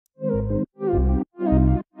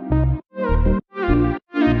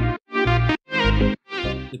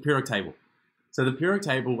periodic table. So the periodic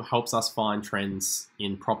table helps us find trends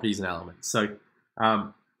in properties and elements. So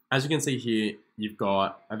as you can see here, you've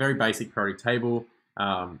got a very basic periodic table.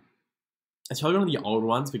 It's probably one of the old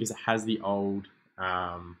ones because it has the old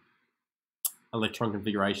electron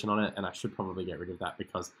configuration on it, and I should probably get rid of that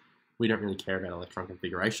because we don't really care about electron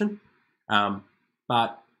configuration.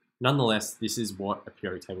 But nonetheless, this is what a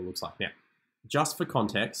periodic table looks like. Now, just for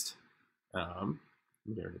context, let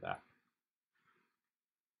me get rid of that.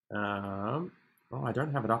 Oh, I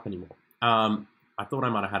don't have it up anymore. I thought I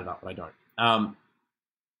might have had it up, but I don't.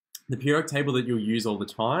 The periodic table that you'll use all the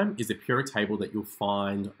time is the periodic table that you'll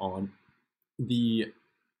find on the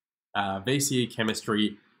VCE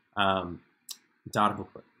Chemistry data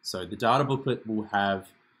booklet. So the data booklet will have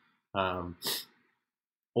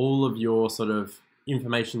all of your sort of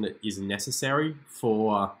information that is necessary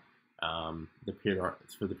for the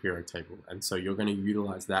periodic table, and so you're going to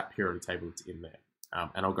utilize that periodic table that's in there,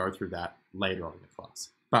 and I'll go through that later on in the class.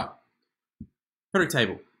 But periodic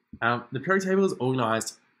table, the periodic table is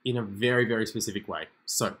organized in a very, very specific way.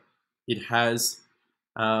 So it has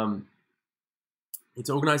it's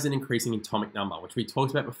organized in increasing atomic number, which we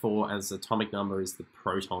talked about before, as atomic number is the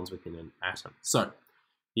protons within an atom. So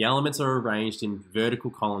the elements are arranged in vertical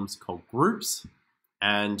columns called groups,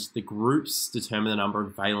 and the groups determine the number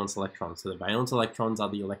of valence electrons. So the valence electrons are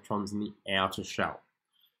the electrons in the outer shell.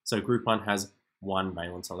 So group 1 has 1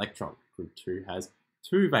 valence electron, group 2 has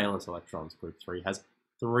 2 valence electrons, group 3 has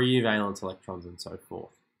 3 valence electrons, and so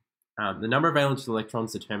forth. The number of valence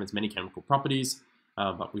electrons determines many chemical properties,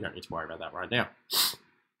 but we don't need to worry about that right now.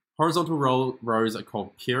 Horizontal rows are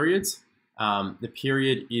called periods. The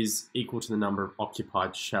period is equal to the number of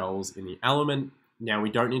occupied shells in the element. Now, we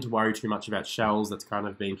don't need to worry too much about shells. That's kind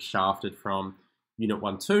of being shafted from Unit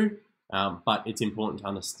 1-2, but it's important to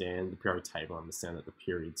understand the periodic table, understand that the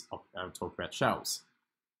periods talk about shells.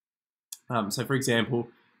 So, for example,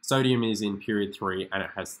 sodium is in period 3 and it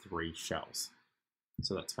has 3 shells.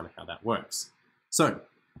 So that's kind of how that works. So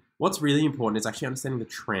what's really important is actually understanding the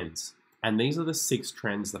trends. And these are the 6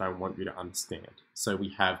 trends that I want you to understand. So we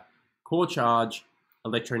have core charge,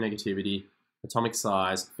 electronegativity, atomic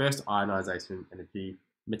size, first ionization energy,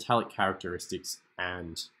 metallic characteristics,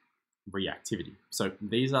 and reactivity. So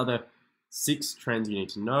these are the 6 trends you need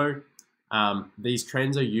to know. These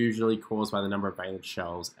trends are usually caused by the number of valence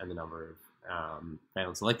shells and the number of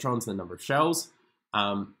valence electrons and the number of shells.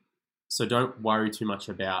 So don't worry too much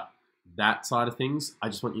about that side of things. I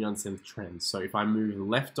just want you to understand the trends. So if I move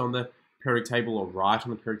left on the periodic table, or right on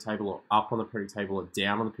the periodic table, or up on the periodic table, or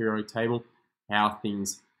down on the periodic table, how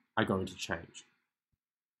things are going to change.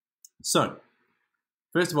 So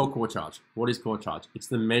first of all, core charge. What is core charge? It's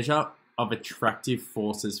the measure of attractive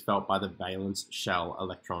forces felt by the valence shell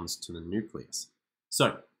electrons to the nucleus.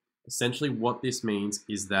 So essentially what this means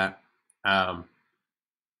is that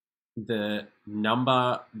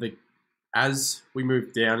as we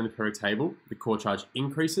move down in the periodic table, the core charge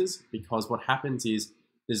increases, because what happens is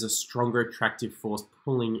there's a stronger attractive force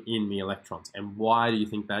pulling in the electrons. And why do you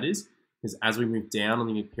think that is? Because as we move down on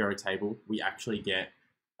the periodic table, we actually get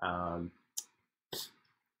a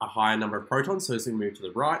higher number of protons. So as we move to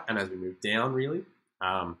the right and as we move down, really,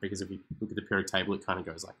 because if you look at the periodic table, it kind of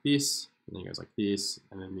goes like this, and then it goes like this,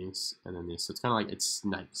 and then this, and then this. So it's kind of like it's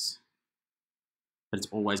snakes, but it's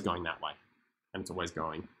always going that way, and it's always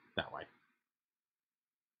going that way.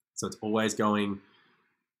 So it's always going,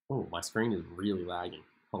 oh, my screen is really lagging,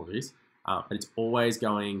 apologies. But it's always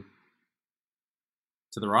going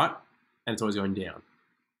to the right, and it's always going down.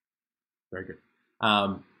 Very good.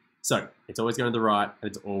 So it's always going to the right, and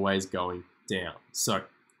it's always going down. So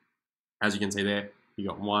as you can see there, you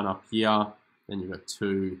got 1 up here, then you've got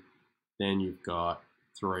 2, then you've got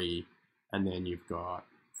 3, and then you've got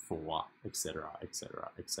 4, etc., etc.,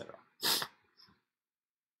 etc.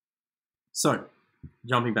 So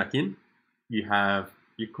jumping back in, you have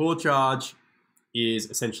your core charge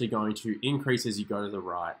is essentially going to increase as you go to the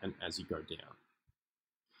right and as you go down.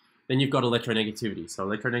 Then you've got electronegativity. So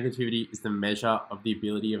electronegativity is the measure of the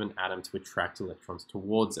ability of an atom to attract electrons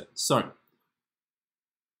towards it. So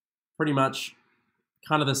pretty much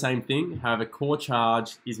kind of the same thing. However, core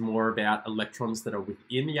charge is more about electrons that are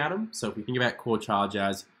within the atom. So if we think about core charge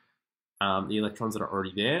as the electrons that are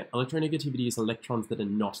already there, electronegativity is electrons that are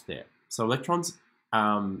not there. So electrons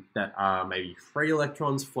that are maybe free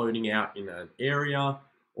electrons floating out in an area,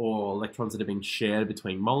 or electrons that have been shared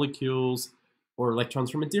between molecules, or electrons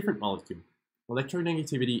from a different molecule.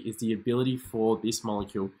 Electronegativity is the ability for this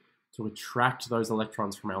molecule to attract those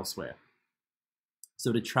electrons from elsewhere.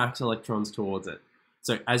 So it attracts electrons towards it.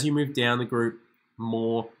 So as you move down the group,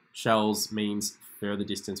 more shells means further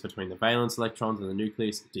distance between the valence electrons and the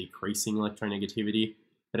nucleus, decreasing electronegativity.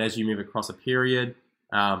 But as you move across a period,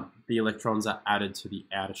 the electrons are added to the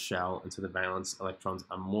outer shell, and so the valence electrons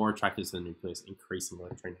are more attracted to the nucleus, increasing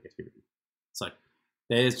electronegativity. So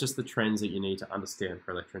there's just the trends that you need to understand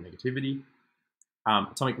for electronegativity.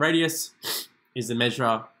 Atomic radius is the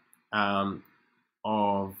measure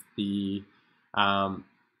of the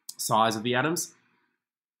size of the atoms.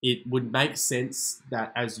 It would make sense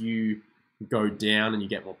that as you go down and you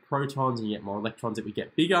get more protons and you get more electrons, it would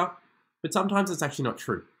get bigger, but sometimes it's actually not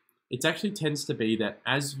true. It actually tends to be that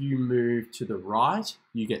as you move to the right,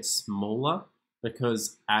 you get smaller,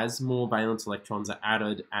 because as more valence electrons are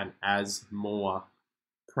added and as more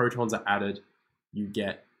protons are added, you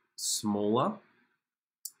get smaller.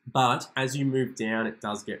 But as you move down, it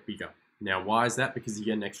does get bigger. Now, why is that? Because you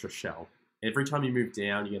get an extra shell. Every time you move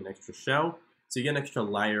down, you get an extra shell. So you get an extra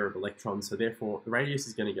layer of electrons. So therefore, the radius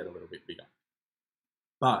is going to get a little bit bigger.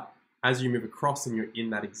 But as you move across and you're in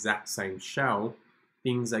that exact same shell,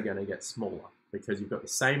 things are going to get smaller, because you've got the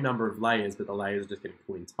same number of layers, but the layers are just getting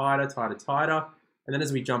pulled in tighter, tighter, tighter. And then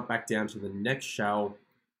as we jump back down to the next shell,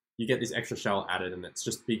 you get this extra shell added, and it's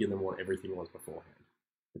just bigger than what everything was beforehand.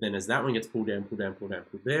 But then as that one gets pulled down, pulled down, pulled down,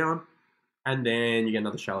 pulled down, and then you get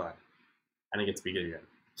another shell added, and it gets bigger again.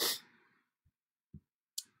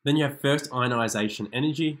 Then you have first ionization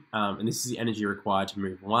energy, and this is the energy required to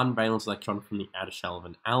move one valence electron from the outer shell of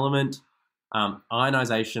an element.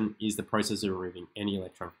 Ionization is the process of removing any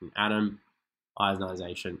electron from an atom.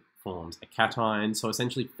 Ionization forms a cation. So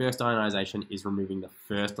essentially, first ionization is removing the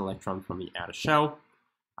first electron from the outer shell.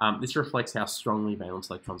 This reflects how strongly valence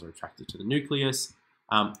electrons are attracted to the nucleus.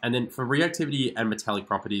 And then for reactivity and metallic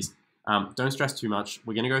properties, don't stress too much.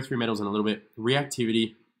 We're going to go through metals in a little bit.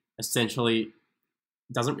 Reactivity essentially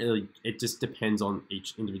doesn't really, it just depends on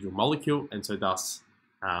each individual molecule, and so thus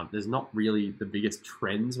there's not really the biggest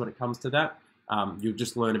trends when it comes to that. You'll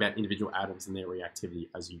just learn about individual atoms and their reactivity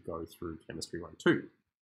as you go through Chemistry 1 and 2.